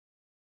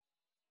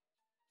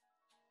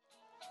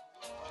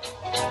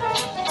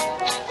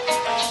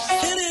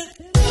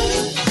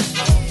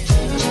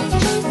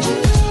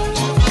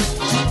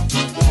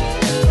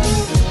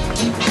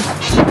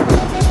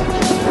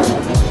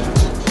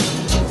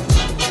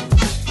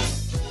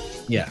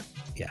Yeah,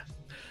 yeah.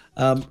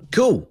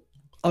 Cool.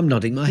 I'm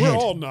nodding my We're head.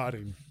 all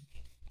nodding.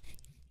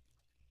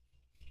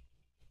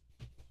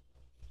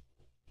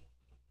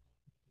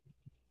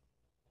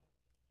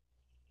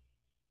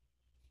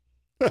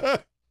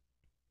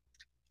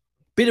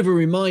 Bit of a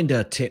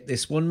reminder tip,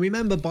 this one.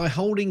 Remember, by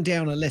holding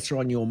down a letter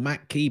on your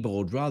Mac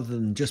keyboard rather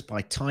than just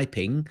by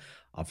typing,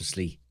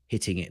 obviously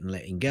hitting it and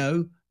letting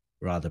go,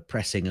 rather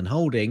pressing and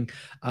holding,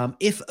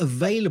 if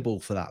available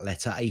for that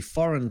letter, a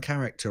foreign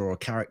character or a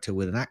character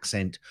with an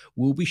accent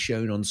will be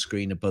shown on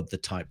screen above the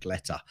typed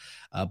letter.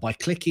 By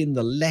clicking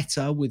the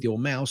letter with your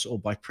mouse or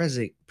by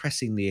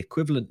pressing the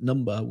equivalent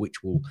number,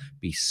 which will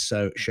be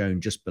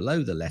shown just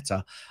below the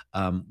letter,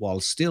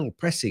 while still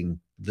pressing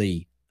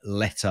the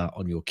letter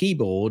on your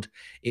keyboard,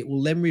 it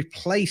will then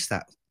replace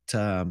the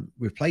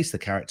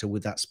character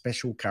with that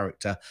special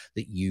character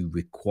that you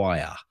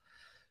require.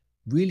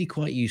 Really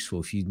quite useful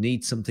if you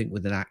need something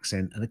with an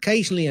accent, and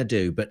occasionally I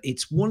do, but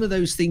it's one of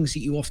those things that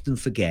you often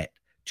forget.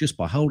 Just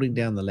by holding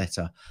down the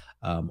letter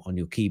on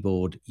your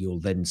keyboard,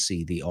 you'll then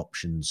see the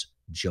options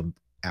jump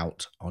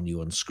out on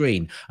you on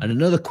screen. And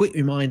another quick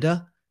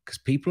reminder, because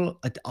people,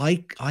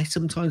 I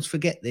sometimes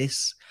forget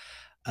this,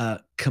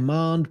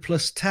 Command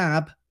plus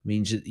Tab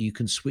means that you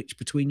can switch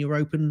between your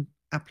open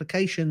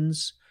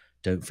applications.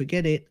 Don't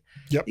forget it.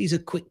 Yep. These are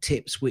quick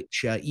tips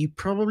which you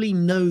probably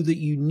know that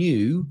you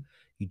knew,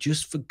 you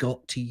just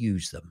forgot to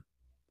use them.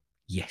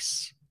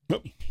 Yes.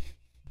 Yep.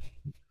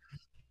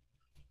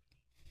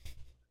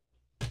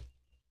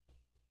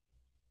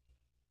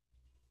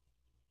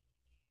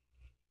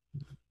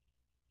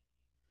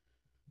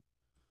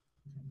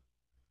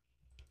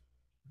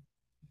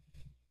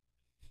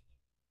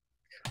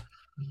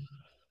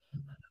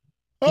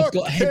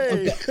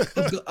 Okay.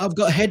 I've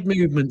got head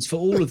movements for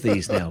all of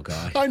these now,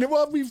 Guy. I know.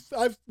 Well,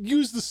 I've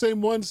used the same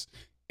ones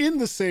in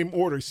the same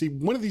order. See,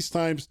 one of these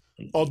times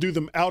I'll do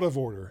them out of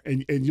order,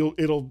 and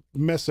it'll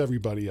mess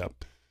everybody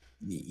up.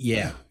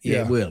 Yeah,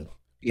 it will.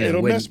 Yeah,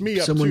 it'll mess me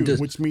up too,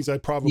 which means I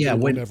probably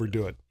won't ever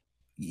do it.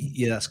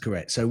 Yeah, that's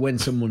correct. So when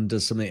someone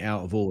does something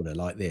out of order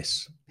like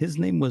this, his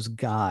name was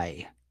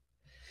Guy.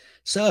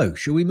 So,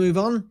 shall we move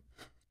on?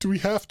 Do we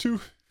have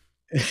to?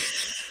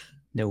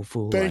 No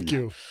fool. Thank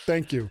you.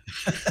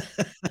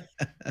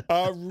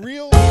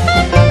 Real.